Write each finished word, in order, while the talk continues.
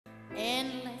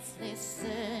endlessly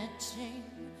searching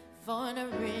for an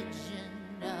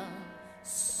original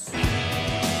sound.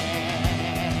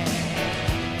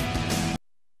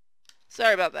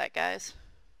 Sorry about that, guys.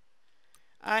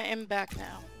 I am back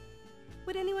now.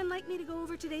 Would anyone like me to go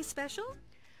over today's special?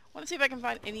 Want to see if I can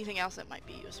find anything else that might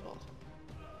be useful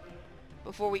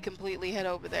before we completely head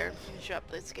over there and finish up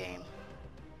this game.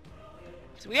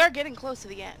 So we are getting close to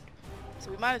the end,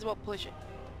 so we might as well push it.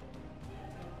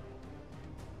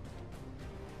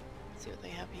 Let's see what they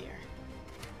have here.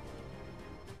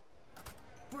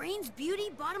 Brains Beauty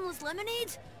Bottomless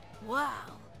Lemonades?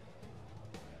 Wow.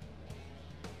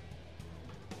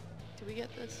 Do we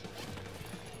get this?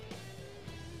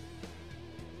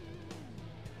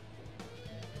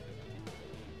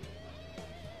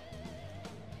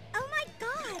 Oh my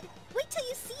god! Wait till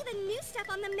you see the new stuff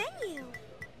on the menu!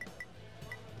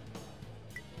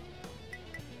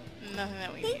 Nothing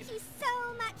that we need. Thank you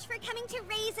so much for coming to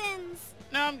Raisins!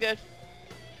 No, I'm good.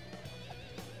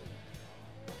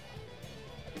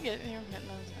 We get here, getting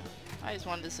those now. I just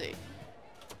wanted to see.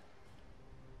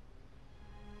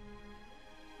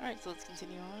 Alright, so let's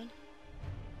continue on.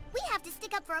 We have to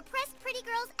stick up for oppressed pretty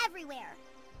girls everywhere.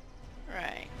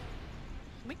 Right.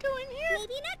 Can we go in here?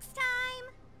 Maybe next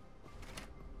time.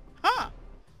 Huh.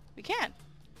 We can.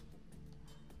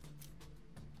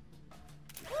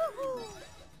 Woohoo!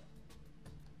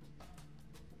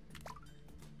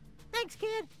 Thanks,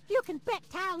 kid. You can bet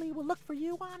Tally will look for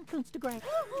you on Instagram.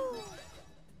 Woohoo!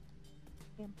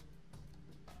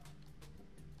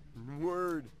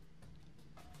 Word.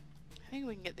 I think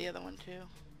we can get the other one too.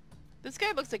 This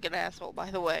guy looks like an asshole,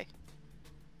 by the way.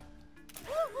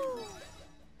 Woohoo!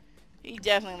 He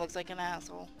definitely looks like an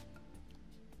asshole.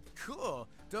 Cool.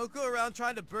 Don't go around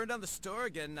trying to burn down the store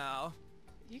again now.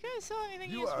 You guys sell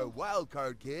anything You useful? are a wild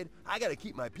card, kid. I gotta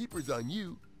keep my peepers on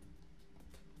you.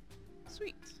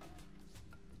 Sweet.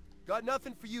 Got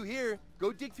nothing for you here.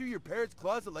 Go dig through your parents'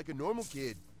 closet like a normal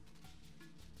kid.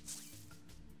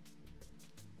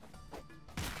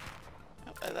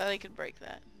 Oh, I thought I could break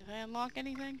that. Did I unlock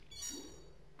anything?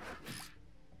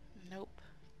 Nope.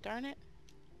 Darn it.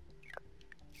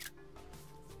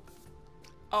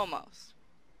 Almost.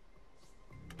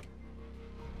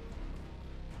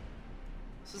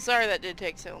 So sorry that did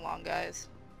take so long, guys.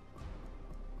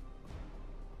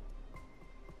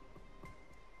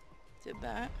 Did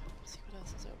that. Let's see what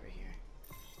else is over here.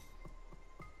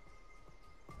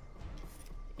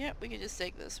 Yep, we can just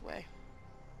take this way.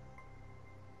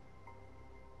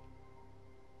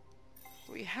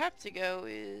 Where we have to go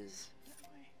is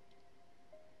that way.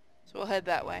 So we'll head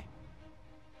that way.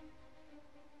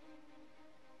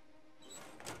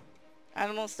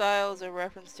 Animal style is a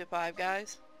reference to Five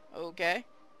Guys. Okay.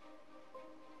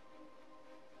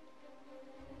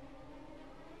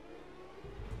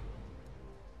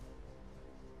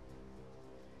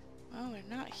 Well,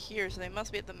 they're not here, so they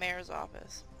must be at the mayor's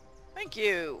office. Thank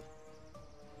you!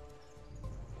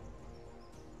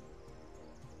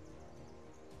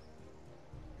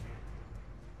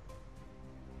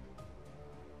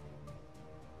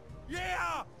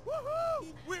 Yeah!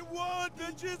 Woohoo! We won,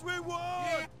 bitches! We won!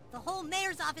 Yeah, the whole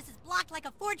mayor's office is blocked like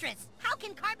a fortress. How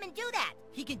can Cartman do that?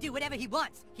 He can do whatever he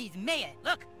wants. He's mayor.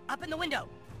 Look, up in the window.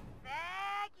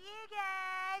 Fuck you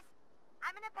guys!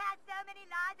 I'm gonna pass so many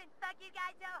laws and fuck you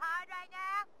guys so hard right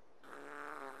now.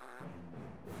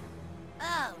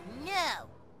 Oh, no.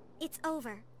 It's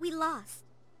over. We lost.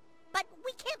 But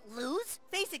we can't lose.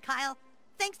 Face it, Kyle.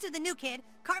 Thanks to the new kid,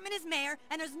 Cartman is mayor,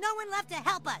 and there's no one left to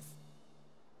help us.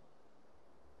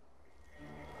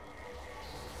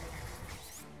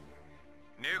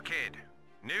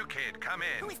 New kid, come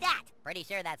in. Who is that? Pretty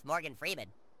sure that's Morgan Freeman.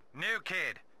 New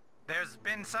kid, there's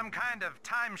been some kind of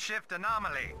time shift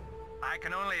anomaly. I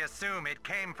can only assume it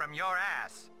came from your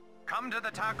ass. Come to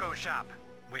the taco shop.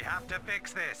 We have to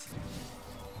fix this.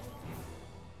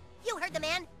 You heard the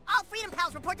man. All Freedom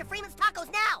Pals report to Freeman's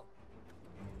Tacos now.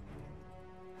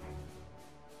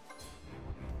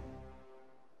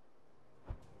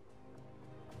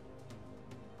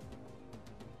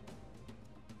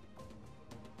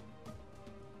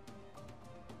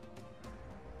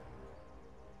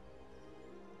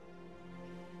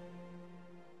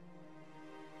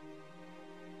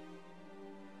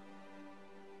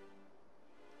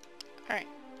 Alright.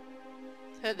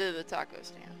 Let's head to the taco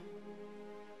stand.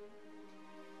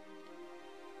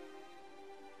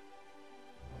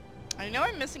 I know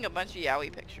I'm missing a bunch of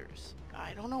Yowie pictures.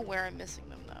 I don't know where I'm missing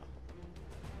them though.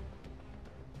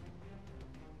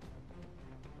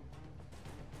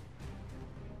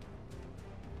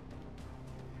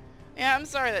 Yeah, I'm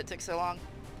sorry that took so long.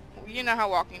 You know how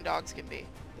walking dogs can be.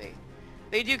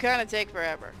 They do kind of take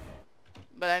forever.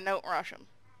 but I don't rush them.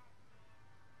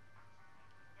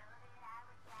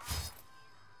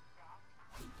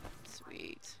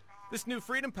 Sweet. This new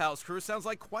Freedom Pals crew sounds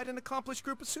like quite an accomplished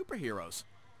group of superheroes.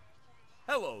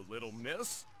 Hello, little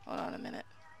miss. Hold on a minute.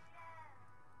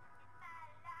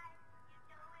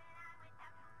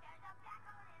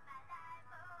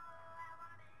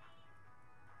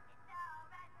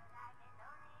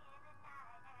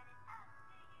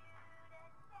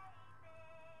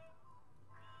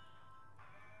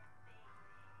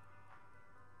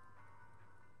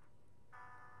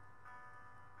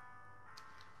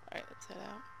 Alright, let's head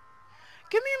out.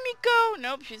 Come here, Miko!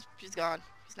 Nope, she's gone.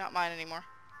 She's not mine anymore.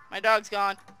 My dog's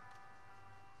gone.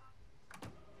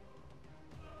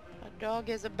 My dog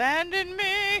has abandoned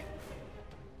me!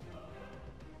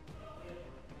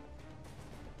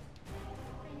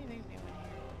 Anything new in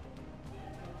here?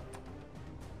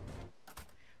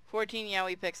 14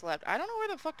 Yowie picks left. I don't know where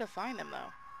the fuck to find them,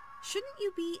 though. Shouldn't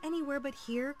you be anywhere but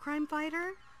here, crime fighter?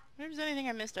 I wonder if there's anything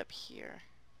I missed up here.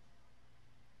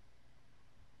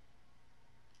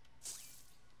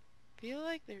 Feel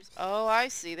like there's... Oh, I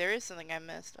see. There is something I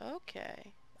missed.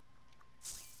 Okay.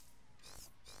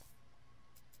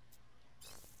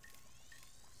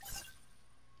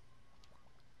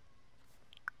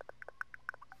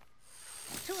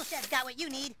 Toolshed got what you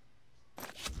need.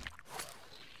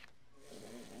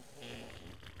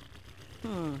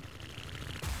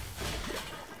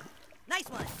 Nice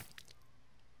one.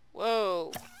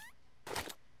 Whoa.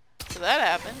 So that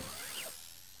happened.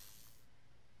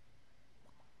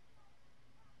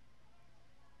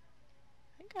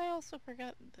 I think I also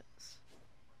forgot this.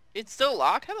 It's still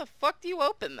locked? How the fuck do you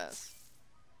open this?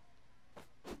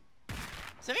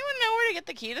 Does anyone know where to get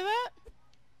the key to that?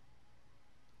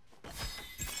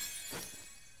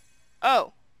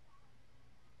 Oh.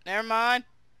 Never mind.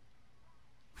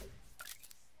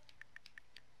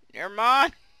 Never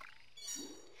mind.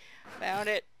 Found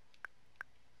it.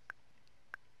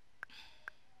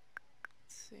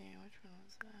 Let's see, which one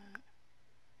was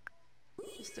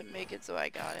that? Just to make it so I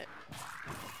got it. There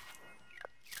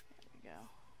we go.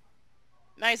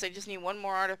 Nice, I just need one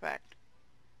more artifact.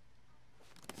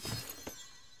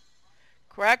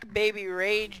 Crack baby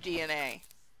rage DNA.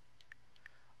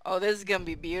 Oh, this is gonna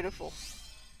be beautiful.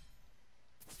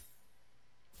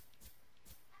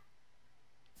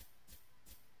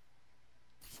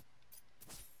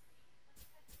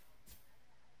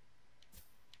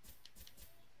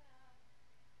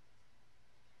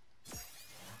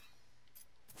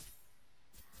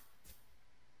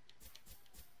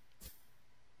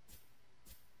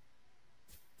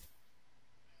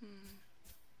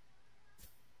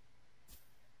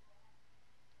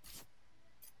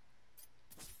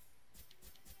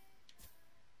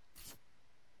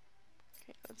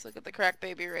 Let's look at the crack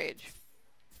baby rage.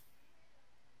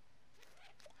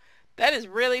 That is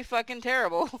really fucking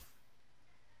terrible.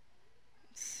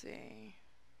 Let's see.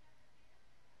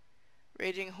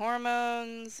 Raging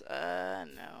hormones, no.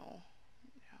 No.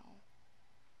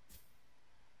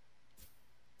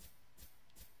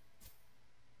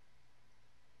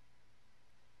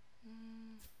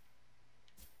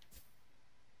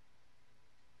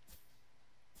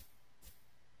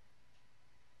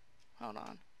 Hold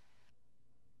on.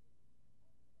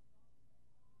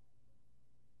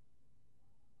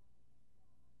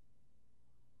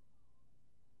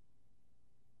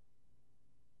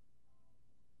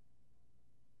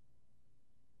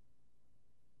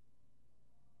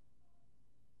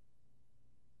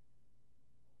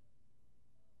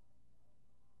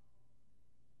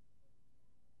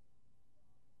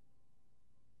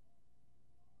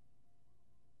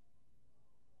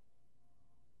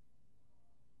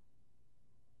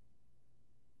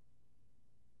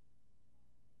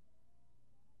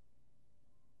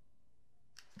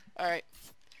 Alright.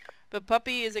 The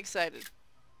puppy is excited.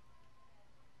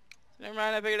 Never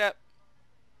mind, I picked it up.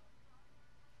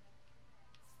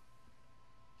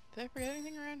 Did I forget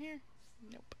anything around here?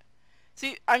 Nope.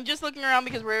 See, I'm just looking around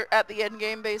because we're at the end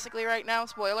game basically right now.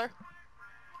 Spoiler.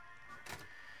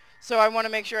 So I want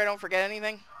to make sure I don't forget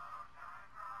anything.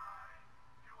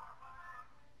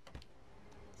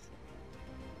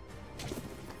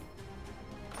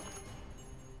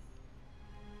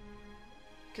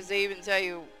 Because they even tell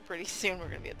you pretty soon we're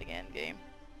going to be at the end game.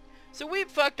 So we've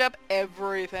fucked up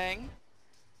everything.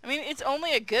 I mean, it's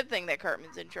only a good thing that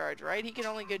Cartman's in charge, right? He can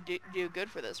only do good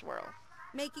for this world.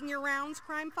 Making your rounds,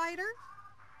 crime fighter?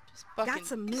 Just fucking Got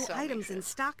some new items shit. in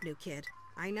stock, new kid.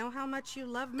 I know how much you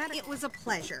love medical. It was a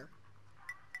pleasure.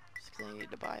 Just 'cause I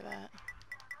needed to buy that.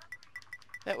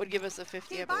 That would give us a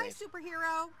 50, I Goodbye, believe.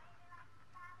 superhero.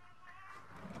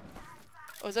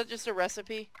 Oh, is that just a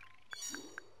recipe?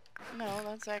 No,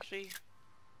 that's actually...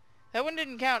 That one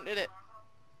didn't count, did it?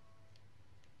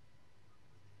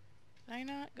 Did I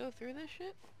not go through this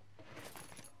shit?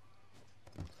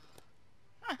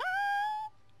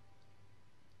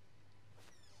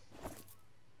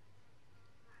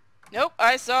 Nope,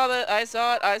 I saw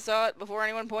it before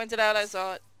anyone pointed out I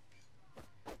saw it.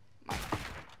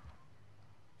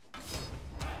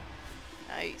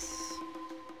 Nice.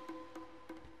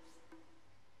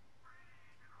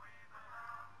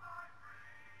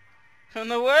 From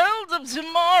the world of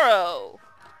tomorrow.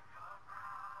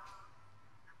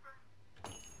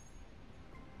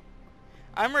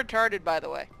 I'm retarded, by the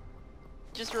way.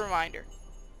 Just a reminder.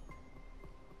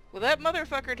 Will that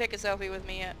motherfucker take a selfie with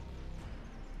me yet?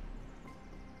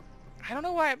 I don't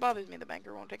know why it bothers me the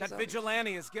banker won't take a selfie. That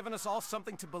vigilante has given us all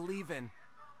something to believe in.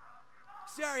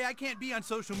 Sorry, I can't be on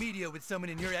social media with someone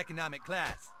in your economic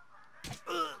class.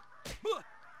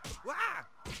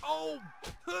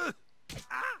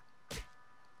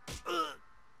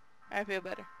 I feel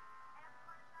better.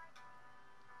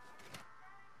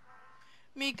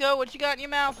 Miko, what you got in your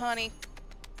mouth, honey?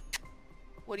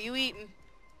 What are you eating?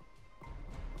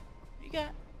 What you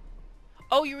got?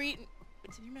 Oh, you're eating.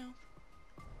 What's in your mouth?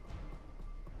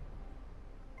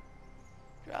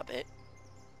 Drop it.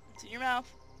 What's in your mouth?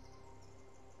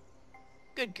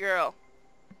 Good girl.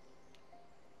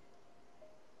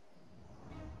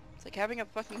 It's like having a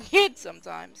fucking kid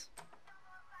sometimes.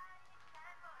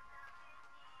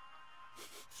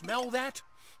 Smell that?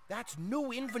 That's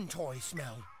new inventory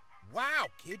smell. Wow,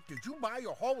 kid, did you buy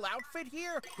your whole outfit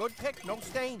here? Good pick, no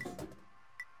stains.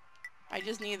 I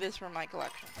just need this for my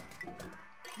collection.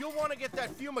 You'll want to get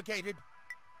that fumigated.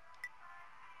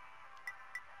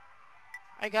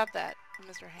 I got that,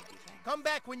 Mr. Hanky thing. Come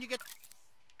back when you get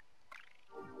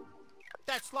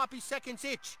that sloppy seconds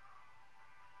itch.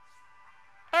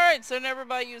 Alright, so never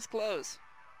buy used clothes.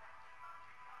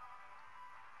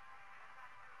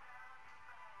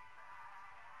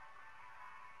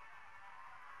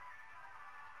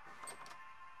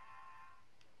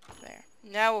 There.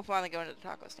 Now we'll finally go into the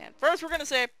taco stand. First, we're gonna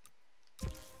save.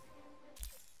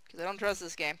 Because I don't trust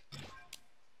this game.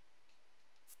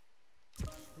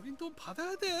 우린 돈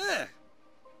받아야 돼.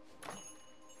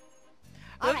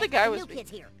 What if the guy was...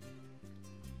 kid's here.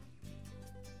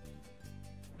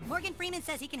 Morgan Freeman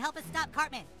says he can help us stop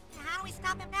Cartman. How do we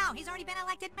stop him now? He's already been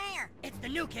elected mayor. It's the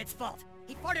new kid's fault.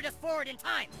 He farted us forward in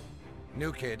time.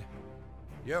 New kid,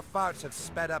 your farts have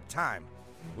sped up time.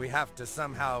 We have to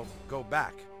somehow go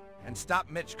back and stop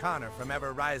Mitch Connor from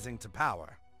ever rising to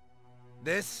power.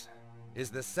 This is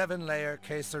the 7-layer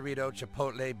Quesarito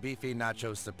Chipotle Beefy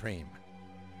Nacho Supreme.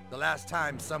 The last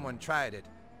time someone tried it,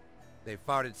 they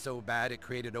farted so bad it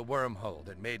created a wormhole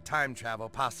that made time travel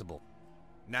possible.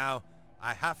 Now,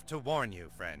 I have to warn you,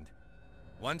 friend.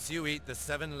 Once you eat the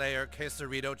 7-layer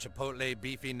Quesarito Chipotle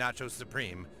Beefy Nacho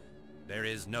Supreme, there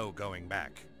is no going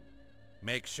back.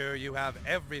 Make sure you have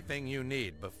everything you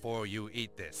need before you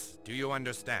eat this. Do you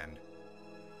understand?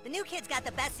 The new kid's got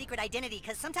the best secret identity,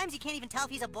 because sometimes you can't even tell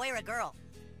if he's a boy or a girl.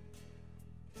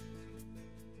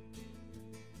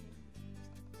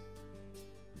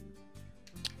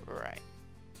 Right.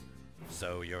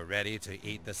 So you're ready to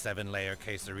eat the 7-layer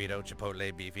Quesarito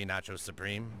Chipotle Beefy Nacho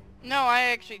Supreme? No, I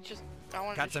actually just... I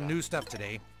wanted Got to some show. new stuff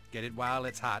today. Get it while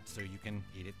it's hot so you can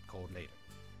eat it cold later.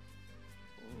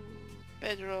 Ooh,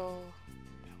 Pedro.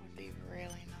 That would be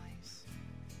really nice.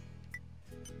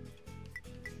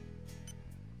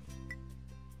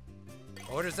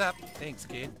 Orders up. Thanks,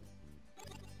 kid.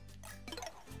 What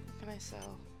can I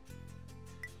sell?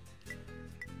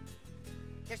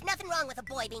 There's nothing wrong with a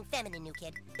boy being feminine, new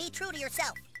kid. Be true to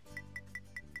yourself.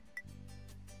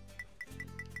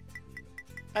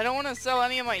 I don't want to sell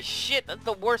any of my shit. That's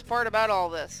the worst part about all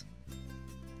this.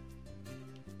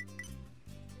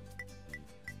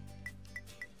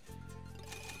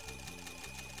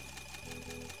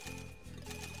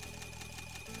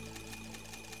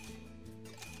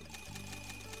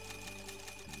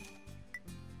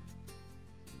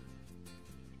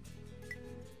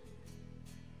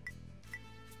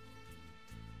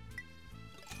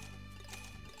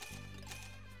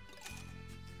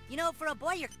 You know, for a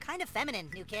boy, you're kind of feminine,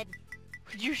 new kid.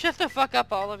 Could you shut the fuck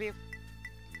up, all of you?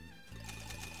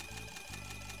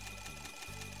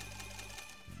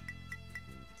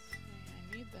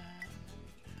 I need that.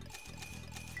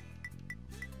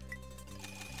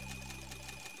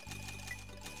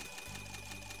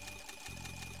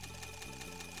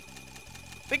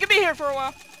 We could be here for a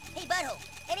while. Hey, Butthole,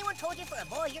 anyone told you for a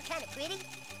boy you're kind of pretty?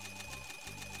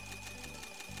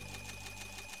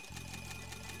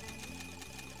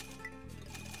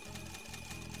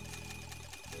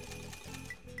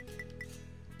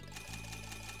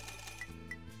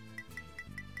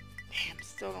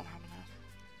 still don't have enough.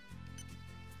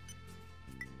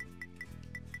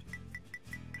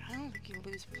 I don't think you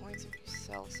lose points if you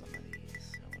sell some of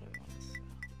these. So what do I want to sell?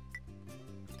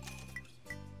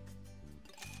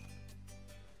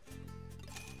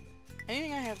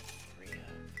 Anything I have 3 of.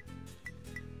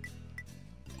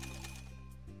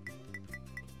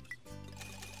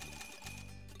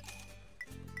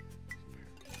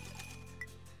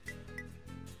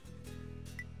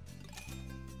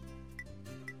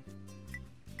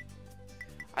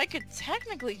 I could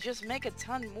technically just make a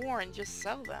ton more and just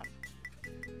sell them.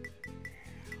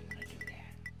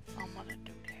 I'm gonna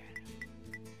do that.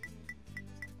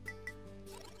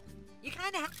 You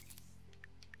kinda have...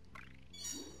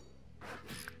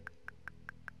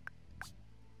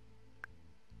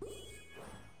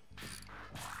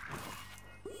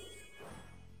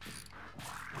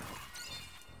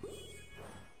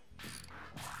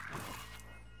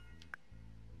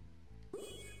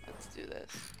 Let's do this.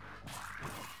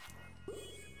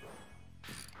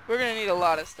 We're gonna need a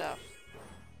lot of stuff.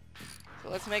 So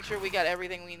let's make sure we got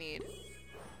everything we need.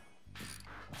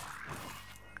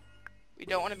 We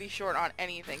don't want to be short on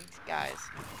anything, guys.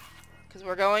 Because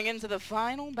we're going into the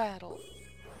final battle.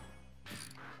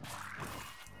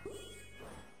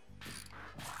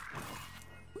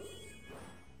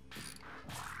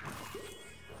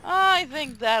 I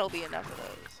think that'll be enough of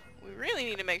those. We really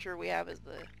need to make sure we have is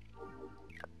the...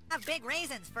 Have big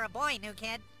raisins for a boy, new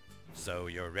kid. So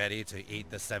you're ready to eat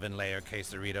the 7-layer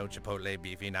quesarito chipotle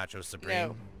beefy nacho supreme?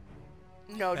 No.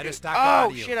 No, Better dude. stock the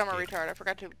Oh, audios, shit, I'm a kid. retard. I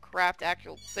forgot to craft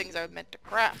actual things I was meant to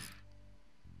craft.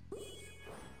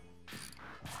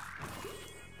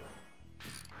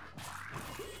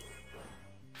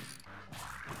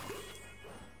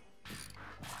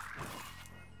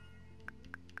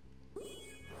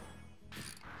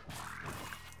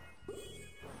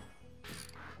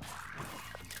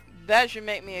 That should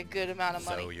make me a good amount of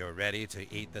money. So you're ready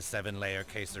to eat the 7-layer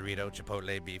quesarito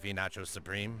chipotle beefy nacho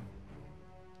supreme?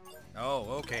 Oh,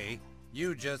 okay.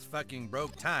 You just fucking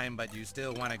broke time, but you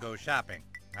still want to go shopping.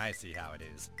 I see how it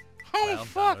is. Oh, Well,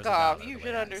 fuck $1 a off. dollar You the should way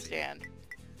I see it. understand.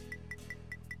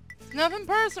 It's nothing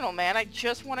personal, man. I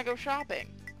just want to go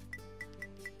shopping.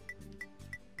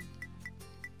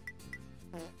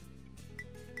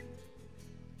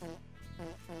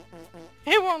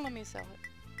 It won't let me sell it.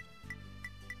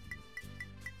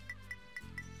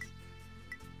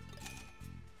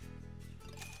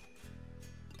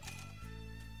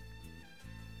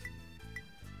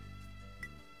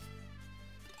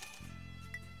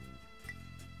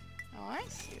 Oh, I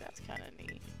see. That's kind of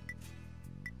neat.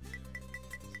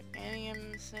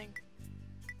 Anium missing.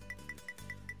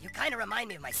 You kinda remind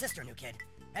me of my sister, new kid.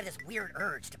 I have this weird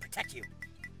urge to protect you.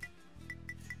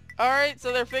 Alright,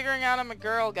 so they're figuring out I'm a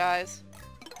girl, guys.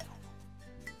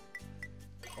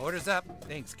 Orders up.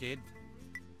 Thanks, kid.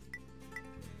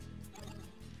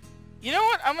 You know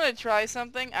what? I'm gonna try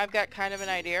something. I've got kind of an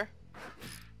idea.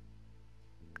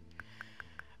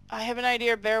 I have an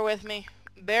idea. Bear with me.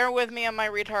 Bear with me on my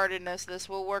retardedness. This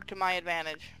will work to my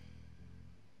advantage.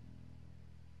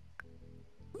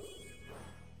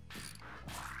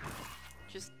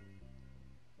 Just...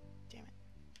 Damn it.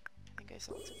 I think I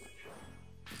sold too much.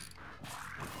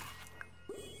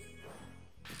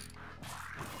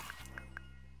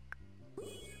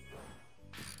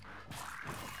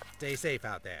 Stay safe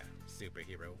out there,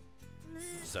 superhero.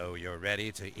 So you're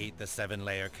ready to eat the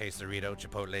 7-layer quesarito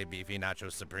chipotle beefy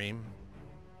nacho supreme?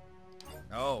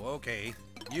 Oh, okay.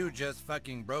 You just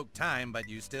fucking broke time, but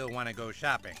you still want to go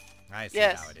shopping. I see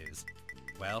Yes. how it is.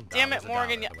 Well, Damn it, $1 a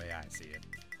Morgan, dollar the way I see it.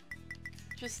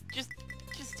 Just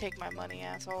take my money,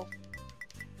 asshole.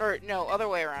 Or, no, other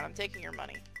way around. I'm taking your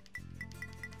money.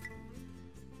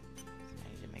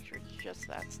 I need to make sure it's just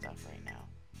that stuff right now.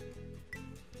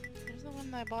 There's the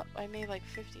one that I made like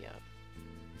 50 of.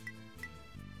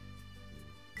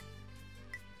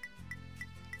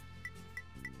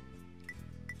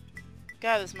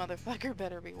 God, this motherfucker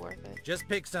better be worth it. Just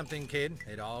pick something, kid.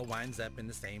 It all winds up in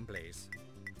the same place.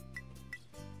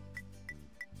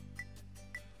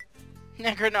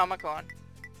 Necronomicon.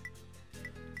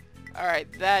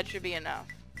 Alright, that should be enough.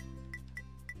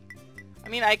 I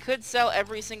mean, I could sell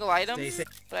every single item, Stay safe.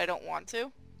 but I don't want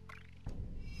to.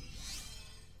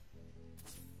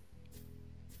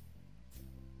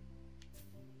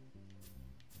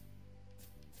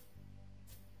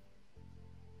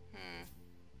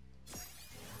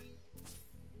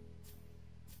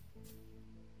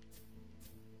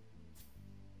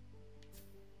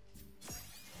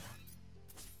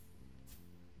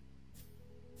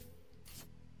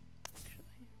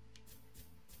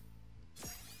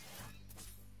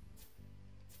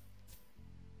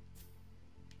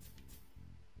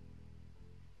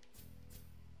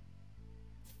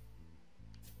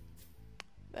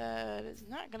 is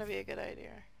not gonna be a good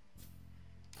idea.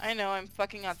 I know, I'm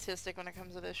fucking autistic when it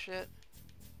comes to this shit.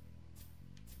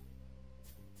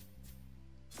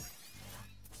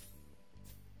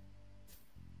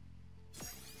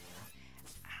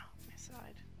 Ow, my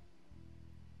side.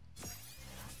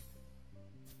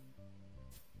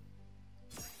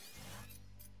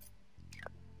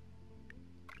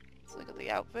 Let's look at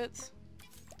the outfits.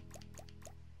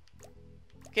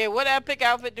 Okay, what epic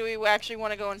outfit do we actually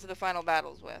want to go into the final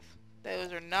battles with?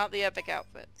 Those are not the epic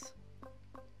outfits.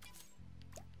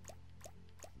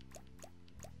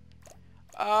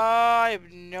 I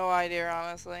have no idea,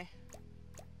 honestly.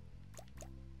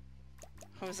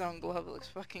 Ozone glove looks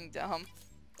fucking dumb.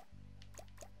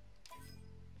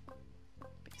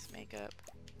 Base makeup.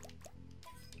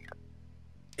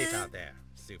 It's out there,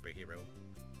 superhero.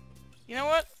 You know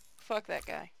what? Fuck that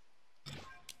guy.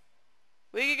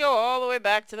 We could go all the way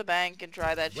back to the bank and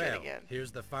try that shit again.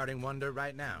 Here's the farting wonder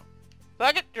right now.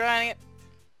 Fuck it, trying it.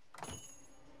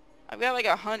 I've got like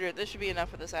 100. This should be enough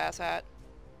for this asshat.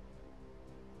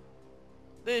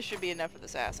 This should be enough for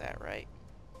this asshat, right?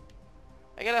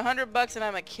 I got $100 and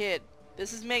I'm a kid.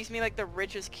 This makes me like the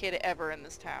richest kid ever in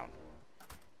this town.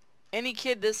 Any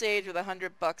kid this age with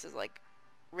 $100 is like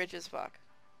rich as fuck.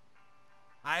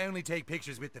 I only take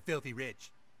pictures with the filthy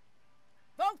rich.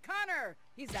 Vote Connor!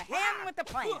 He's a hand with the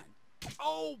plan.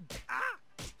 Oh! Ah!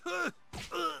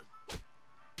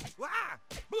 Wah!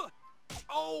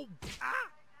 Oh! Ah!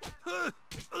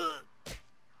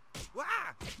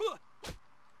 Wah!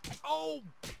 Oh!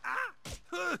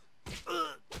 Ah!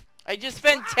 I just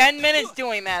spent 10 minutes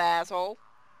doing that, asshole.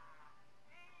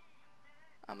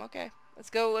 I'm okay. Let's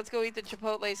go eat the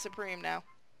Chipotle Supreme now.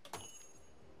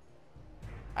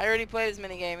 I already played his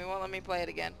minigame. He won't let me play it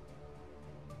again.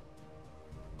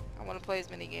 I want to play his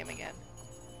minigame again.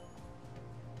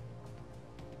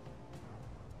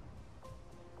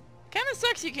 Kinda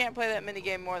sucks you can't play that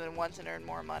minigame more than once and earn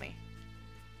more money.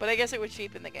 But I guess it would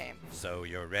cheapen the game. So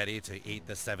you're ready to eat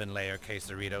the 7-layer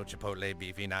quesarito Chipotle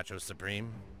Beefy Nacho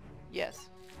Supreme? Yes.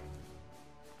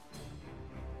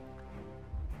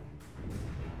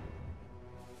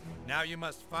 Now you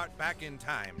must fart back in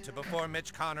time to before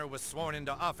Mitch Connor was sworn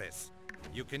into office.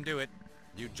 You can do it.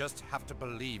 You just have to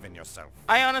believe in yourself.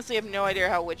 I honestly have no idea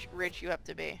how rich you have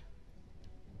to be.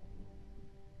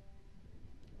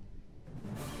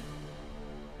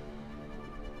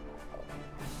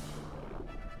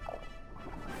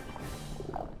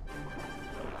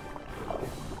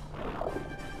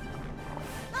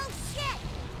 Oh shit!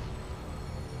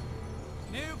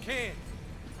 New kid,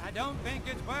 I don't think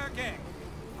it's working.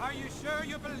 Are you sure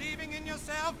you're believing in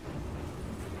yourself?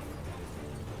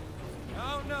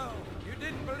 Oh no, you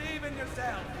didn't believe in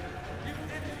yourself. You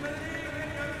didn't believe in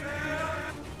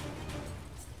yourself.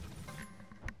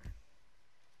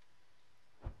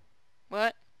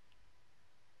 What?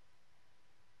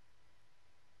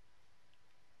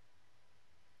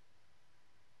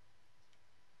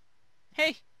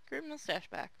 Hey, Grim Mustache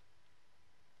back.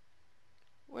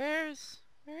 Where is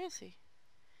he?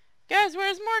 Guys,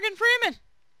 where's Morgan Freeman?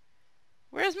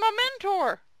 Where's my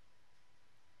mentor?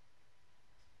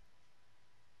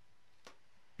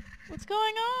 What's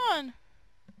going on?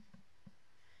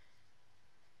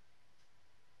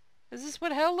 Is this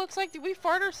what hell looks like? Did we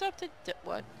fart ourselves to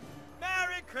what?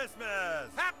 Merry Christmas!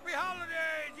 Happy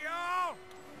holidays, y'all!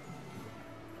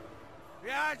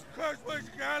 Yeah, it's Christmas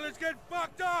again. Let's get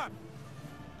fucked up!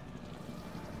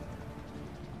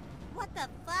 What the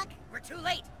fuck? We're too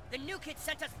late. The new kid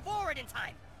sent us forward in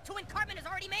time to when Cartman is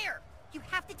already mayor. You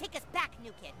have to take us back,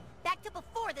 new kid. Back to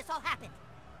before this all happened.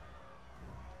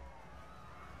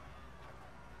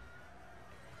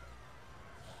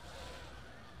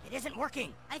 It isn't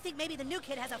working. I think maybe the new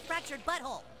kid has a fractured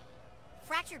butthole.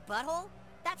 Fractured butthole?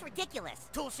 That's ridiculous.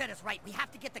 Toolshed is right. We have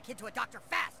to get the kid to a doctor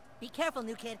fast. Be careful,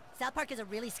 new kid. South Park is a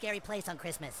really scary place on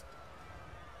Christmas.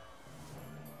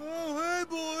 Oh, hey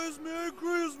boys, Merry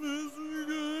Christmas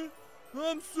again.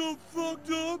 I'm so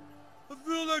fucked up. I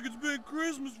feel like it's been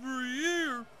Christmas for a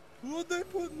year. What'd they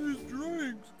put in these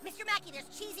drinks? Mr. Mackey, there's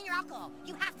cheese in your alcohol.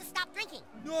 You have to stop drinking.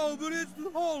 No, but it's the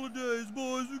holidays,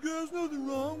 boys. There's nothing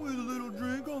wrong with a little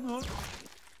drink on the...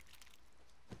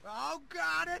 Oh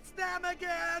God, it's them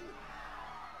again!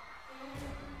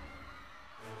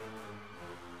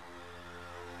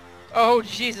 Oh,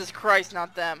 Jesus Christ,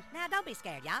 not them. Now, don't be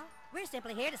scared, y'all. We're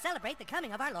simply here to celebrate the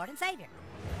coming of our Lord and Savior.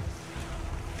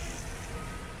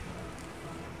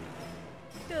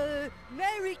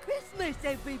 Merry Christmas,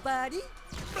 everybody!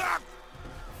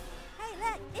 Hey,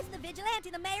 look, it's the vigilante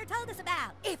the mayor told us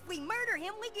about. If we murder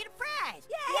him, we get a prize.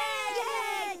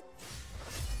 Yay! Yay!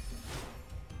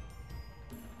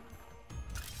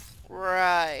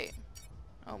 Right.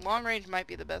 Oh, long range might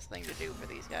be the best thing to do for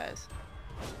these guys.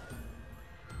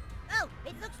 Oh,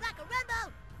 it looks like a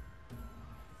rowboat.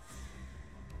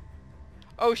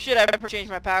 Oh shit, I better change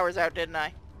my powers out, didn't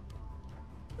I?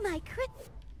 My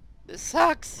This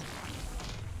sucks.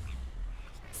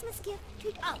 Christmas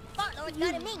gift. Oh, Fartlord's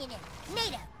got a ming in it.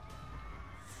 NATO.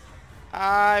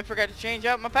 I forgot to change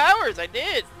out my powers. I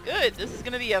did. Good. This is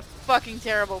gonna be a fucking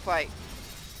terrible fight.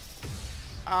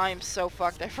 I'm so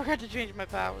fucked. I forgot to change my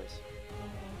powers.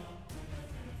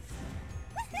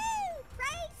 Woohoo!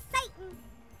 Praise Satan.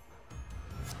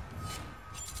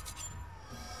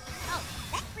 Oh,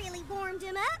 that really warmed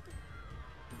him up.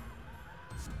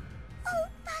 Oh,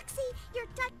 Foxy, your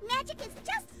dark magic is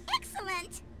just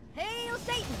excellent. Hail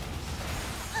Satan!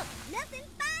 Oh, nothing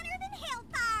finer than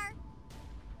hellfire.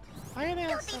 Why are they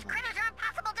all Dude, these critters are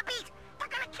impossible to beat. They're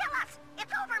gonna kill us.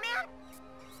 It's over, man.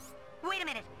 Wait a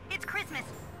minute. It's Christmas.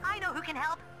 I know who can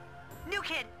help. New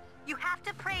Kid, you have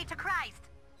to pray to Christ.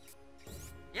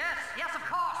 Yes, of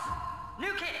course.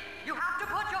 New Kid, you have to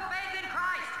put your faith in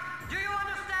Christ. Do you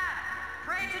understand?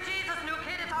 Pray to Jesus, New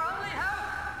Kid. It's our only hope.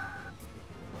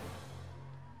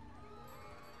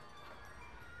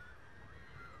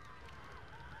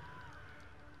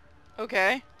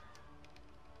 Okay.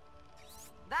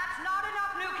 That's not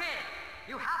enough, New Kid.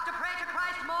 You have to pray to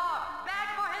Christ more. Beg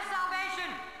for his salvation.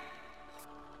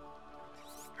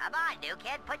 Come on, new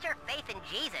kid. Put your faith in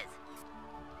Jesus.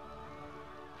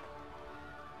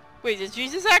 Wait, did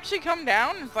Jesus actually come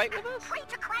down and fight with us? Pray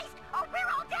to Christ or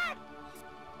we're all dead.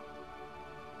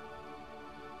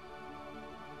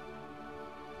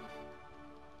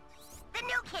 The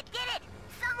new kid did it.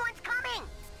 Someone's coming.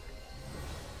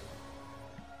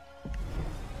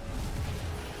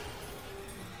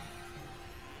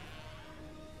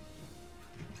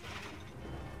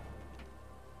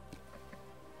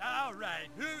 All right,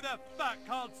 who the fuck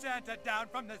called Santa down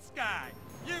from the sky?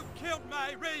 You killed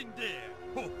my reindeer!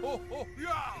 Ho ho ho,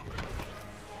 yeah!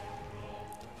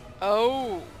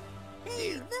 Oh.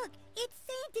 Hey, look! It's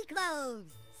Santa Claus!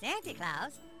 Santa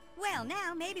Claus? Well,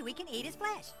 now maybe we can eat his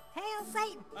flesh. Hail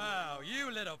Satan! Oh,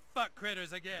 you little fuck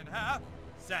critters again, huh?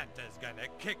 Santa's gonna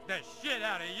kick the shit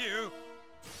out of you!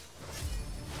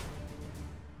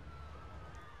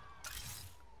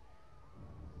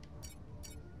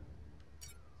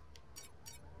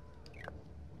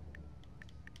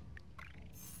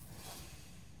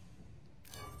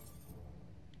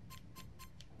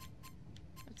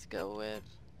 Let's go with...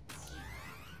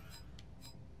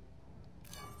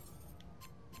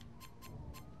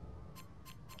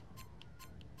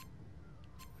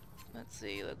 Let's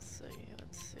see.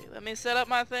 Let me set up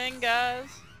my thing, guys.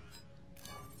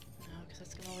 No, because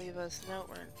that's going to leave us... No,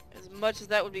 as much as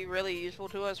that would be really useful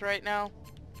to us right now.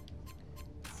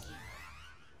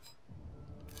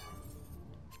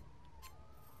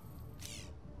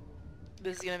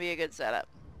 This is going to be a good setup.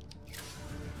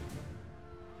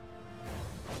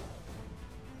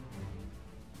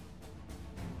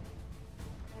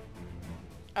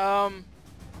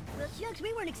 Well, shucks,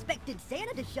 we weren't expecting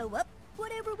Santa to show up.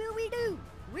 Whatever will we do?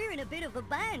 We're in a bit of a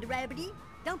bind, Rabbity.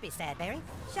 Don't be sad, Barry.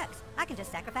 Shucks, I can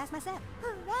just sacrifice myself.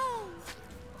 Hooray!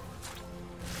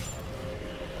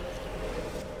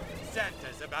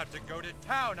 Santa's about to go to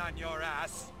town on your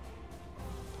ass!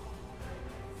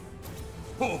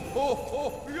 Ho ho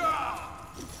ho, yeah!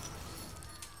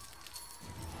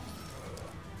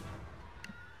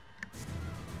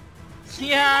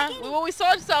 Yeah, well, we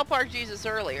saw South Park Jesus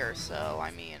earlier, so,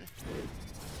 I mean...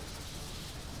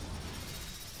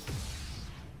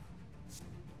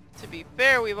 To be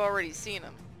fair, we've already seen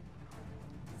him.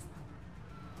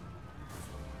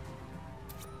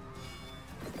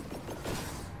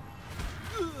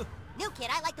 New kid,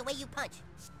 I like the way you punch.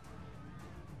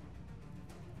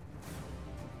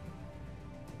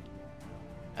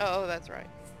 Oh, that's right.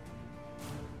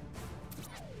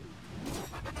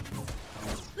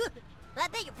 I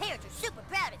bet your parents are super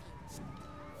proud of you.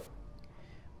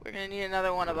 We're gonna need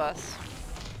another one of us.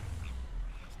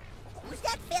 Was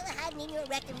that fella hiding in your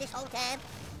rectum this whole time?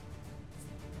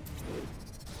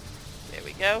 There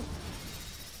we go.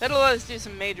 That'll let us do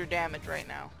some major damage right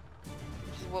now,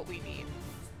 which is what we need.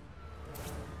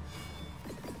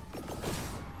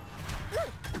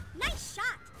 Ooh, nice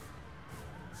shot.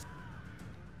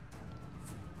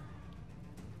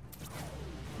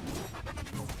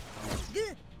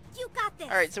 Good. You got this.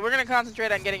 Alright, so we're gonna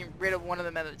concentrate on getting rid of one of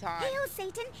them at a time. Hail,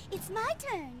 Satan. It's my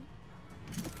turn.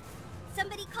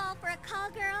 Somebody call for a call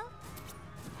girl.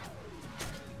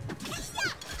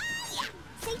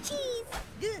 Say cheese.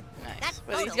 Good. Nice,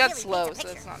 but he's got slow, so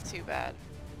that's not too bad.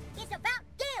 It's about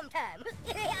damn time.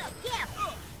 Yeah.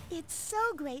 It's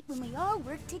so great when we all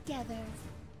work together.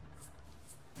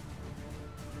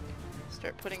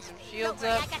 Start putting some shields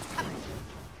up.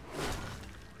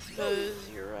 Because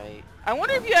you're right. I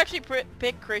wonder if you actually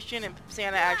pick Christian and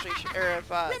Santa actually, or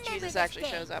if Jesus actually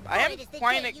shows up. I am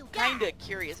kind of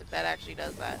curious if that actually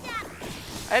does that.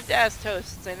 I have to ask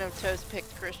Toast, since I know Toast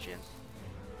picked Christian.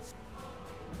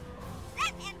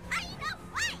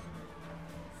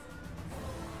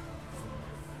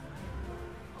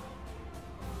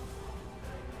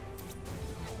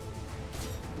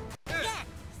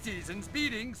 Season's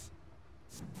beatings.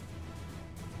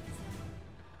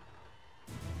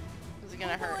 This is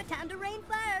gonna hurt. Time to rain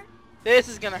fire. This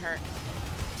is gonna hurt.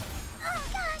 Oh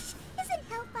gosh, isn't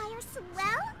Hellfire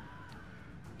swell?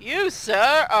 You,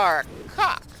 sir, are a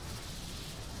cock.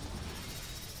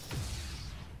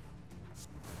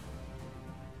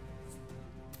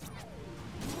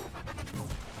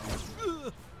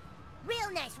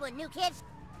 Real nice one, new kid.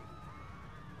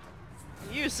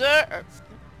 You, sir,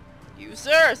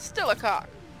 are still a cock.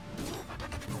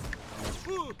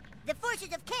 The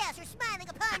forces of chaos are smiling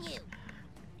upon you.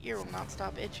 Ear will not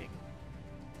stop itching.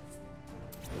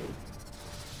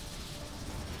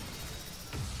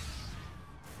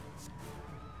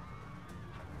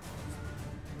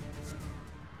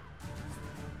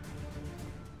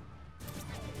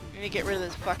 I need to get rid of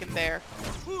this fucking bear.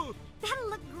 That'll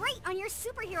look great on your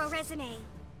superhero resume.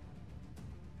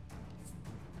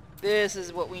 This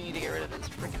is what we need to get rid of, this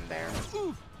freaking bear.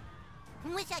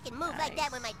 Wish I could move like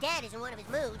that when my dad is in one of his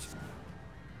moods.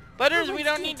 Butters, we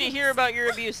don't need to hear about your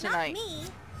abuse tonight. Not me.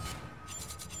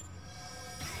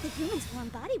 The human's warm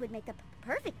body would make the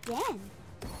perfect den.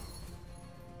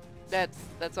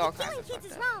 That's all kinds Killing of kids fucked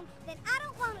is up. wrong, then I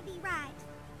don't want to be right.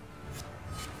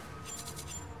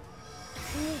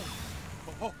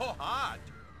 Hot.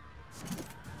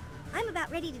 I'm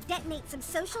about ready to detonate some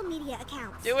social media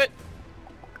accounts. Do it.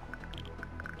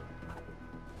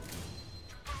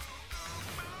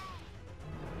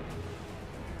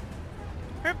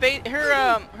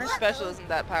 Her special isn't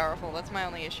that powerful. That's my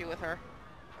only issue with her.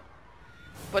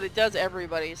 But it does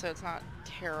everybody, so it's not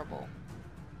terrible.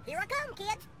 Here I come,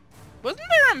 kids. Wasn't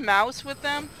there a mouse with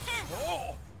them?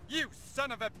 Oh, you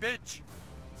son of a bitch!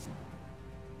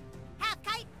 Half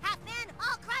kite, half man,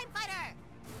 all crime fighter.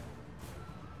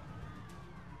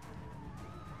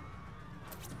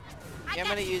 Yeah, I'm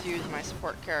gonna use you as my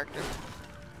support character.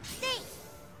 See.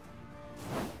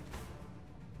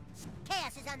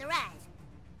 Chaos is on the rise.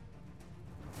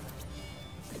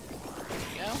 There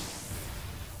you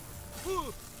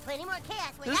go. Plenty more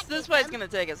chaos where This fight's gonna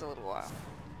take us a little while.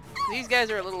 These guys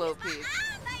are a little OP. Nice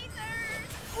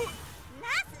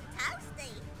and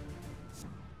toasty.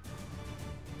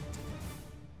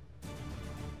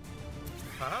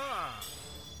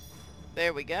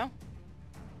 There we go.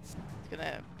 It's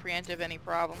gonna preemptive any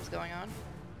problems going on.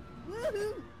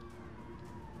 Woohoo!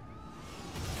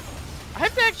 I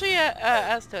have to actually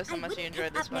ask Toast how much you wouldn't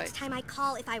enjoyed pick this up next fight. time I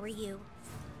call if I were you.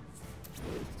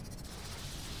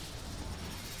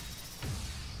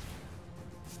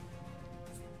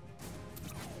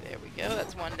 There we go,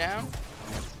 that's one down.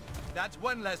 That's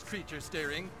one less creature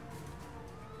steering.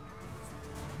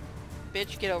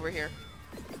 Bitch, get over here.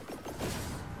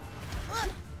 Oh,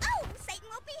 Satan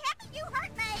won't be happy you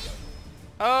hurt me.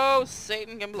 Oh,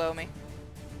 Satan can blow me.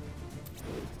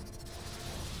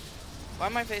 Why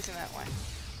am I facing that way?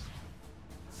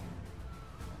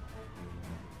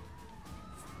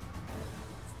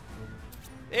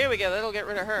 There we go, that'll get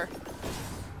rid of her.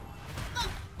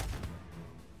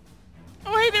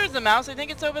 Oh, hey, there's the mouse. I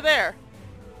think it's over there.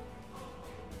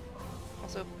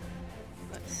 Also,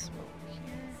 let's swap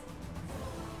here.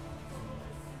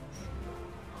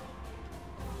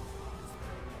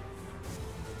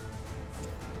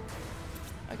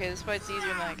 Okay, this fight's easier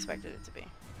than I expected it to be.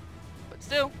 But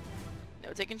still,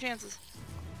 no taking chances.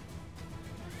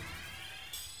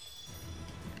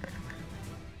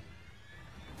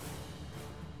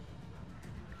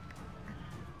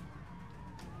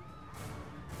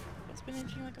 It's been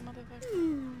itching like a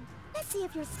motherfucker. Let's see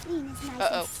if your spleen is nice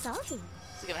Uh-oh. and salty.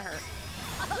 This is gonna hurt.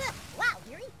 Wow,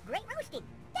 Yuri, great roasting.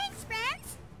 Thanks,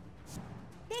 friends.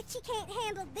 Bet you can't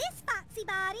handle this foxy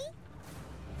body.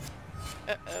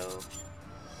 Uh-oh.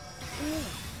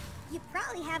 You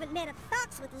probably haven't met a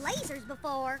fox with lasers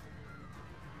before.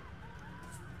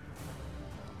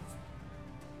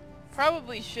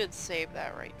 Probably should save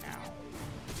that right now.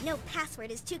 No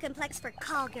password is too complex for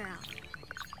call girl.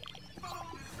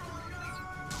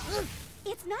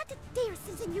 It's not the deer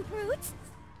season, you brutes.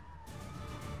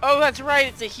 Oh, that's right,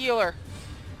 it's a healer.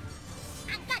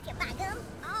 I got you, by gum.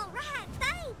 All right,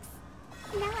 thanks.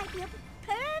 Now I feel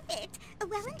perfect.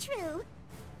 Well and true.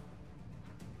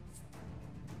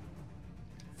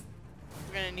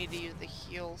 We're gonna need to use the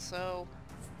heal, so...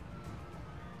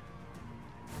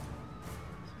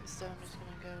 So I'm just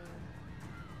gonna go...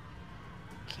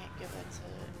 Can't give that to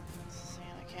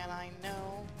Santa, can I? No.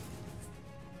 Oh,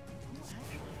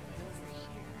 actually, over here.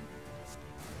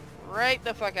 Right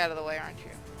the fuck out of the way, aren't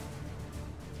you?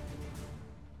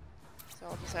 So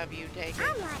I'll just have you take it.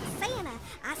 I'm like Santa.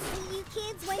 I see you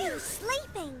kids when you're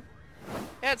sleeping.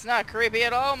 That's not creepy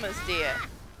at all, Miss Dia.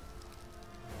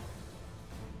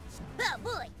 Oh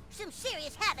boy, some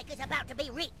serious havoc is about to be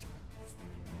wreaked.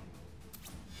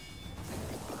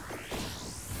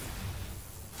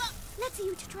 Let's see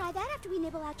you to try that after we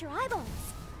nibble out your eyeballs.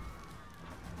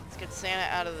 Let's get Santa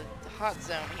out of the hot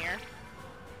zone here.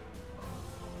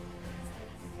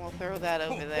 We'll throw that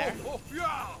over there.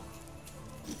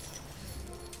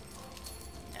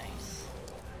 Nice.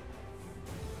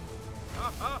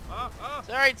 It's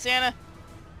alright, Santa.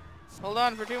 Hold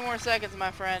on for 2 more seconds,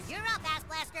 my friend. You're up, Ass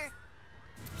Blaster.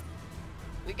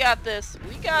 We got this.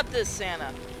 We got this,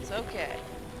 Santa. It's okay.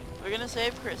 We're gonna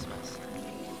save Christmas.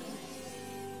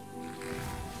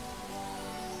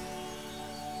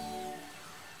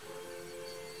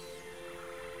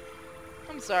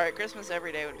 I'm sorry, Christmas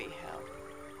every day would be hell.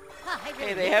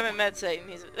 Hey, they haven't met Satan.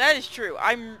 That is true.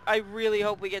 I really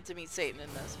hope we get to meet Satan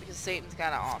in this, because Satan's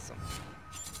kind of awesome.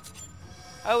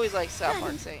 I always like South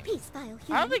Park Satan.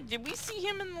 I don't think, did we see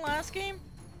him in the last game?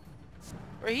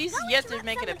 Or he's yet to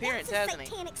make an appearance, hasn't he?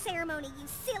 Satanic ceremony, you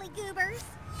silly goobers.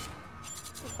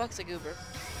 Who the fuck's a goober?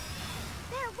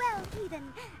 Farewell,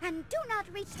 heathen, and do not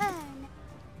return.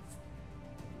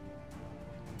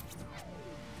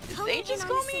 Did they just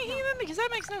call me a heathen? Because that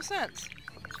makes no sense.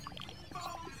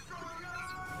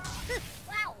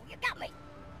 Wow, you got me.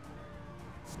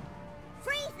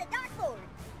 Freeze the dartboard.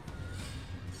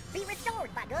 Be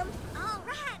restored, by gum. All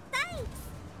right, thanks.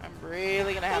 I'm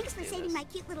really gonna have to do Thanks for saving my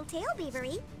cute little tail,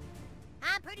 Beavery.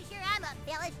 I'm pretty sure I'm up,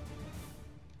 fellas.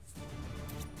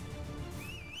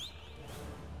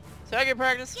 Target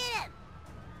practice. Get him.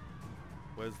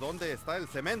 Pues ¿dónde está el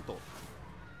cemento?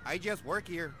 I just work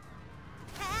here.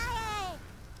 Hey.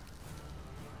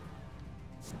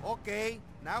 Okay,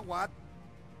 now what?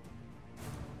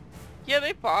 Yeah,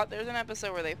 they fought. There's an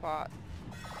episode where they fought.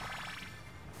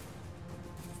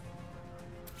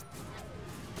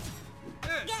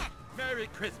 Yeah. Merry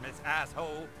Christmas,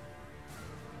 asshole.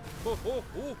 Ho, ho,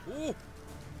 ho, ho.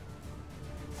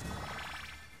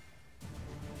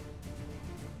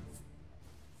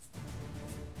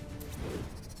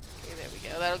 Okay, there we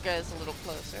go. That'll get us a little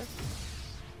closer.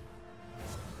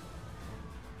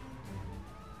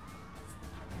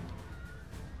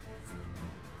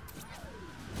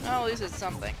 Oh, at least it's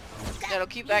something. That'll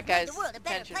keep that guy's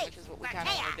attention, which is what we kind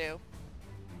of want to do.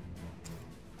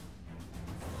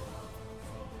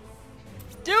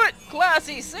 Do it!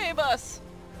 Classy, save us!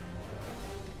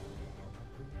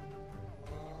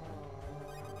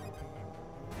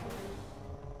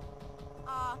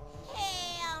 Oh,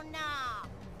 hell no!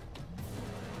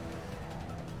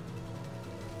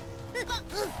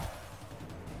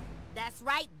 That's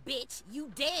right, bitch.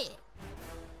 You dead.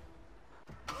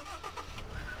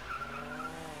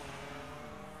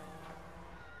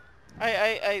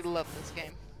 I love this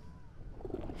game.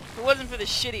 If it wasn't for the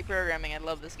shitty programming, I'd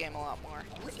love this game a lot more.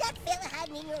 Was that fella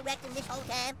hiding in your rectum this whole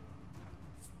time?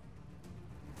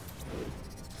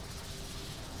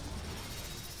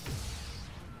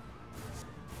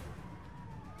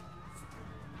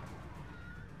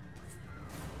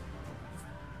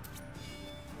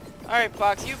 Alright,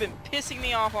 Fox, you've been pissing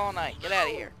me off all night. Get out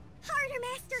of here. Harder,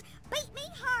 Master! Beat me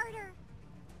harder!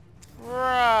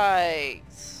 Right.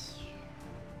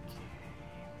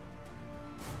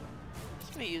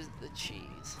 I'm gonna use the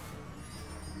cheese.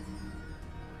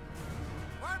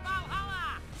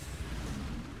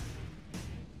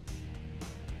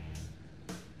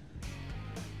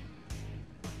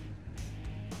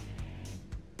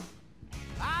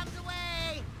 Bombs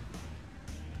away!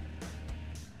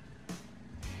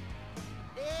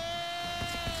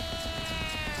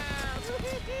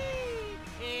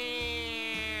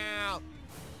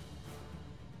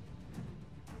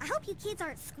 I hope you kids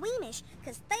aren't squeamish,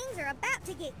 because things are about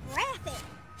to get graphic.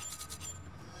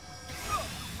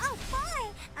 Oh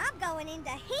boy, I'm going into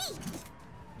heat.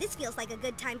 This feels like a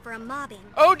good time for a mobbing.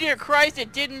 Oh dear Christ,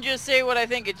 it didn't just say what I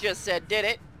think it just said, did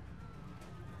it?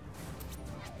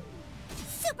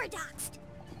 Super doxed.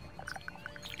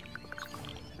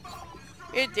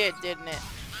 It did, didn't it?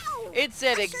 It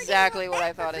said exactly what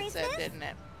I thought it said, didn't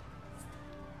it?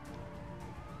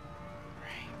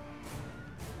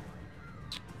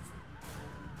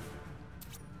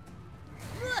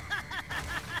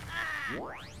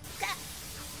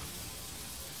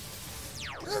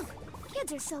 Kids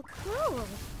kids are so cruel.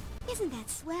 Isn't that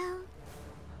swell?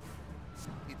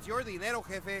 It's your dinero,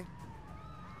 jefe.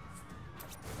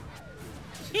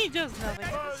 He does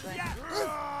nothing with this thing.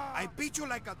 I beat you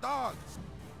like a dog.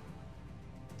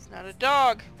 It's not a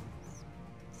dog.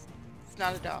 It's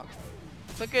not a dog.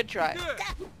 But good try.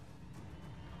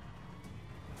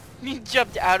 He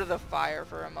jumped out of the fire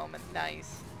for a moment.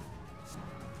 Nice.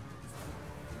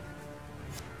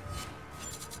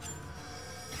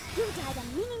 You died a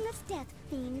meaningless death,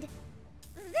 fiend.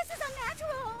 This is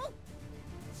unnatural!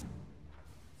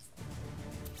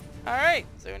 Alright,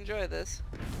 so enjoy this.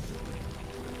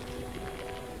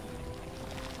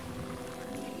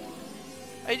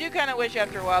 I do kind of wish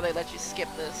after a while they let you skip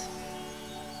this.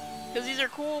 Because these are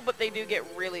cool, but they do get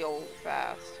really old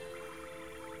fast.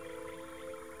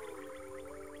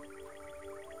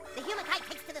 The human kite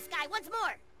takes to the sky once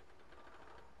more.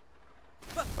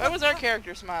 Why was our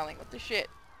character smiling? What the shit?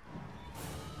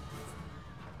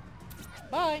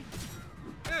 Bye.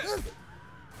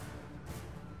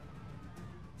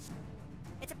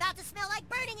 It's about to smell like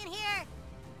burning in here.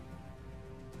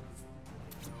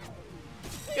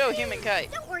 Go, human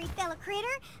kite. Don't worry, fella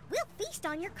critter. We'll feast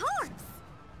on your corpse.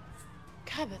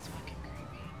 God, that's fucking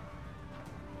creepy.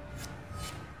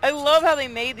 I love how they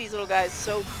made these little guys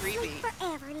so creepy. Sleep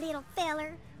forever, little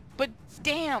feller. But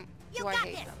damn, do I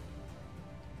hate them.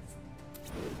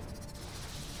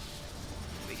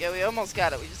 We almost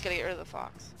got it. We just gotta get rid of the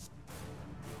fox.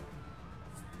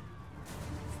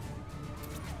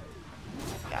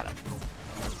 Got him.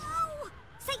 Oh,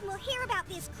 Satan will hear about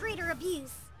this critter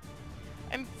abuse.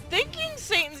 I'm thinking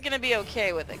Satan's gonna be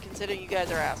okay with it, considering you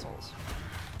guys are assholes.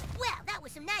 Well, that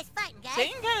was some nice fighting, guys.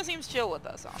 Satan kind of seems chill with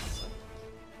us, honestly.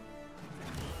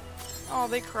 Oh,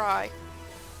 they cry.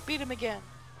 Beat him again.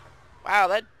 Wow,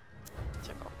 that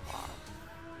took a lot.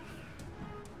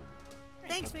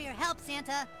 Thanks for your help,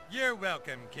 Santa. You're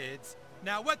welcome, kids.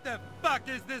 Now what the fuck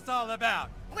is this all about?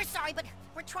 We're sorry, but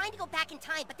we're trying to go back in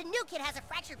time, but the new kid has a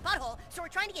fractured butthole, so we're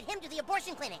trying to get him to the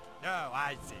abortion clinic. Oh,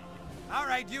 I see. All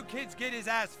right, you kids get his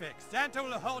ass fixed. Santa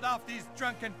will hold off these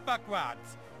drunken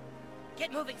fuckwads.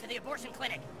 Get moving to the abortion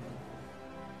clinic.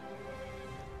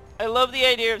 I love the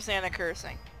idea of Santa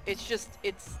cursing. It's just,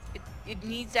 it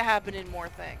needs to happen in more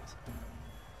things.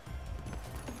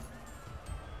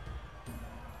 Can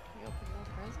we open more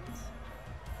presents?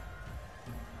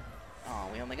 Oh,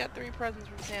 we only got 3 presents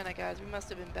from Santa, guys. We must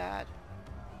have been bad.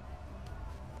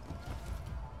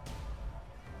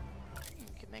 We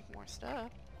can make more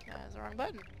stuff. That's the wrong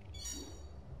button.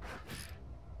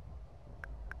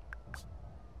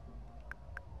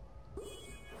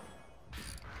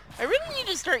 I really need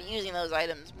to start using those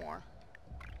items more.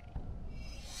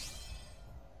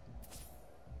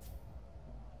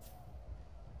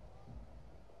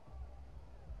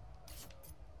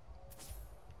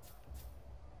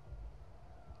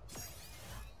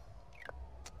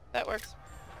 That works.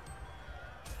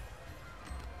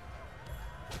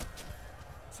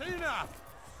 Tina!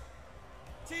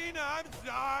 Tina, I'm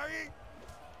sorry!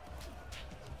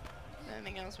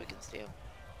 Anything else we can steal?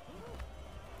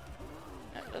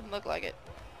 That doesn't look like it.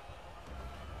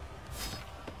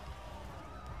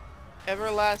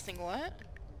 Everlasting what?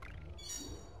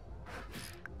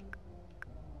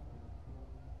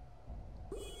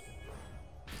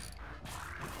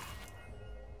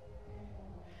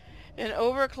 An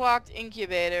overclocked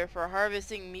incubator for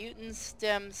harvesting mutant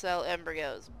stem cell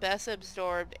embryos. Best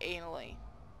absorbed anally.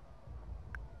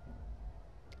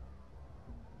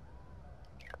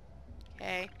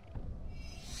 Okay.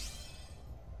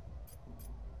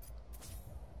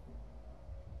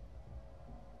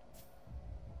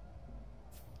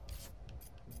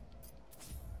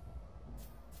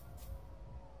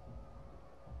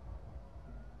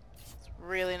 It's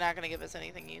really not going to give us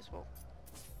anything useful.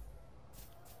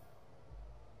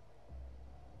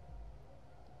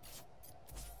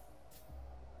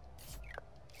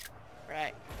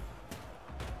 Right.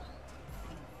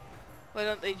 Why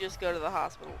don't they just go to the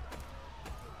hospital?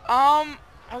 I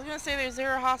was gonna say there's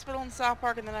a hospital in South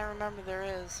Park, and then I remember there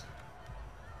is.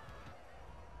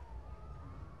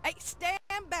 Hey, stand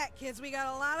back, kids. We got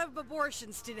a lot of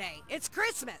abortions today. It's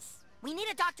Christmas. We need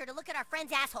a doctor to look at our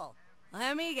friend's asshole.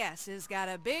 Let me guess. It's got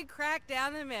a big crack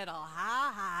down the middle.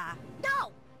 Ha ha.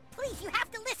 No! Please, you have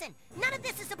to listen. None of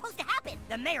this is supposed to happen.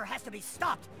 The mayor has to be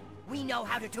stopped. We know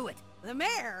how to do it. The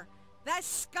mayor? That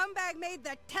scumbag made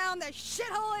the town the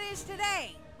shithole it is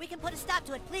today. We can put a stop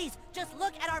to it, please. Just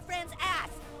look at our friend's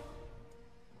ass.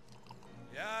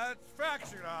 Yeah, it's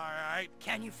fractured, all right.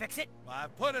 Can you fix it? Well, I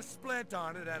put a splint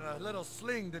on it and a little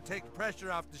sling to take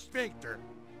pressure off the sphincter.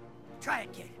 Try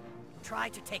it, kid. Try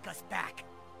to take us back.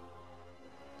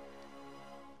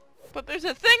 But there's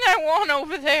a thing I want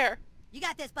over there. You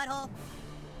got this, butthole.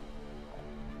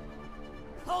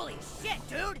 Holy shit,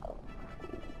 dude!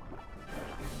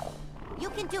 You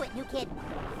can do it, new kid.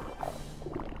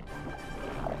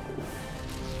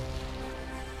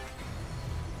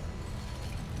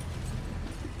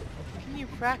 Can you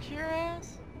fracture your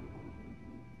ass?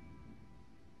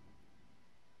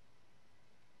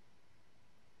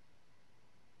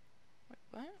 Wait,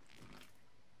 what?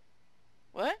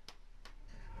 What?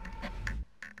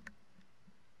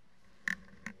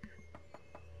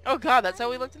 Oh god, that's how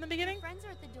we looked in the beginning? Friends are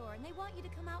at the door and they want you to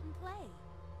come out and play.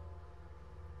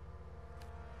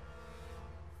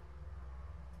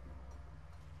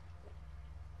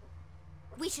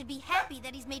 We should be happy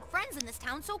that he's made friends in this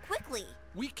town so quickly.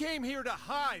 We came here to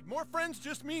hide. More friends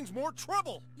just means more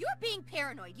trouble. You're being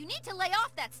paranoid. You need to lay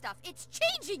off that stuff. It's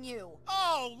changing you.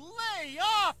 Oh, lay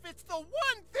off! It's the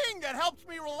one thing that helps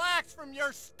me relax from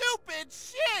your stupid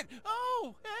shit!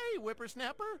 Oh, hey,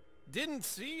 whippersnapper. Didn't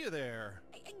see you there.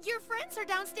 Your friends are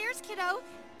downstairs, kiddo.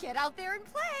 Get out there and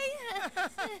play.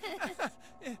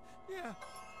 Yeah.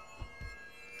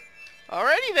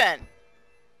 Alrighty then.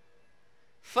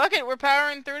 Fuck it, we're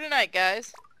powering through tonight,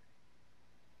 guys.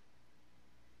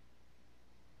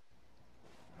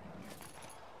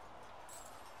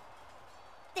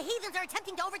 The heathens are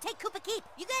attempting to overtake Koopa Keep.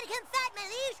 You gotta come fight, my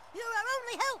liege. You're our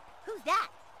only hope. Who's that?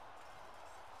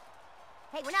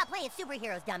 Hey, we're not playing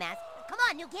superheroes, dumbass. Come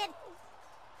on, new kid.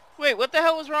 Wait, what the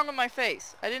hell was wrong with my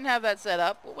face? I didn't have that set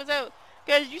up. What was that?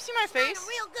 Guys, did you see my face?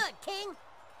 Real good, King.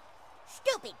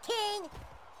 Stupid King.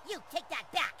 You take that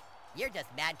back. You're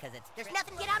just mad because it's... There's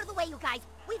nothing to get out of the way, you guys.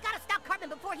 We've got to stop Cartman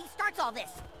before he starts all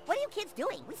this. What are you kids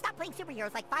doing? We stopped playing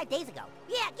superheroes like 5 days ago.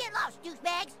 Yeah, get lost,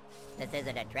 douchebags. This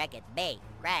isn't a trick, it's me,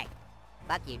 Craig.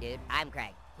 Fuck you, dude. I'm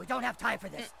Craig. We don't have time for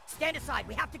this. Stand aside.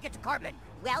 We have to get to Cartman.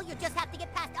 Well, you just have to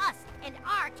get past us and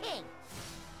our king.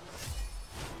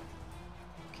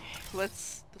 Okay,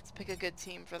 let's pick a good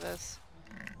team for this.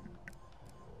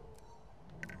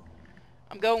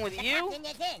 I'm going with you. Captain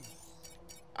is in.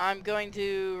 I'm going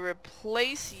to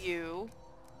replace you.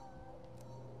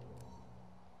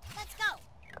 Let's go.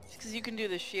 Just because you can do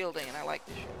the shielding, and I like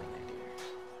the shielding idea.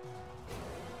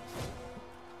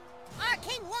 Our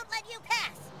king won't let you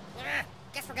pass.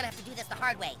 Guess we're gonna have to do this the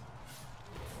hard way.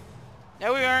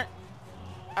 No, we aren't.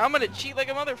 I'm gonna cheat like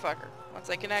a motherfucker once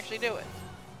I can actually do it.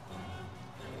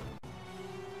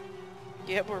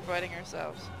 Yep, we're fighting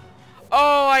ourselves.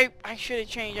 Oh, I should have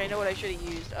changed. I know what I should have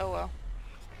used. Oh well.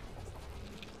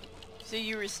 So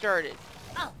you restarted.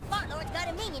 Oh, Fartlord's got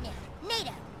a minion now.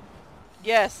 Nada.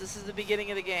 Yes, this is the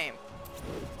beginning of the game.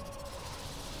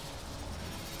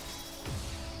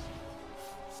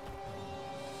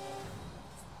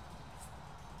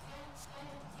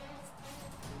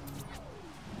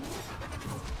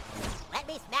 Let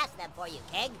me smash them for you,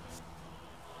 King.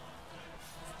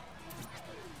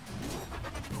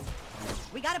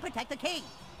 We gotta protect the king.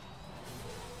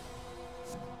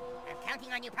 I'm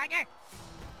counting on you, partner.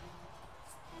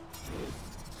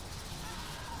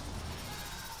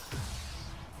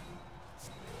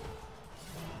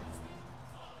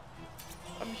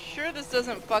 I'm sure this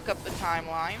doesn't fuck up the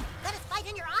timeline. Let us fight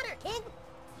in your honor, King.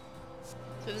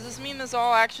 So does this mean this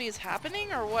all actually is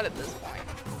happening, or what at this point?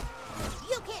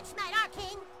 You can't smite our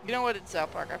king. You know what? It's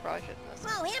South Park. I probably shouldn't listen.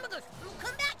 Whoa, hamburgers!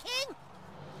 Come back, King.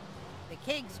 The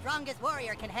king's strongest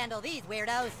warrior can handle these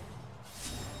weirdos.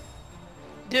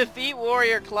 Defeat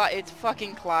Warrior Clyde. It's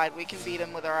fucking Clyde. We can beat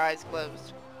him with our eyes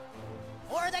closed.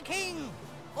 For the king!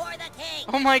 For the king!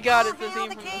 Oh my god, All it's the hail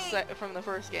theme from the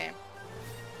first game.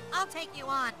 I'll take you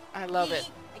on. I love it.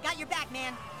 I got your back,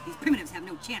 man. These primitives have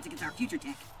no chance against our future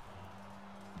tech.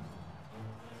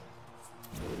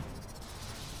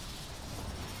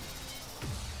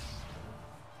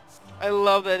 I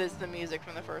love that it's the music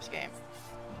from the first game.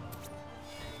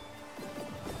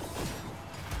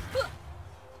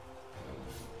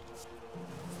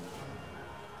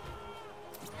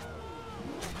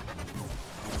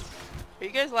 Are you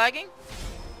guys lagging?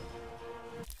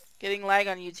 Getting lag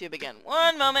on YouTube again.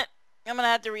 One moment. I'm gonna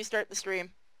have to restart the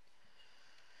stream.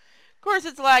 Of course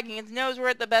it's lagging. It knows we're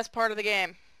at the best part of the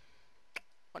game.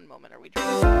 One moment. Are we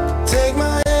trying? Take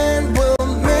my hand,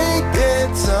 we'll make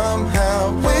it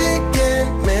somehow.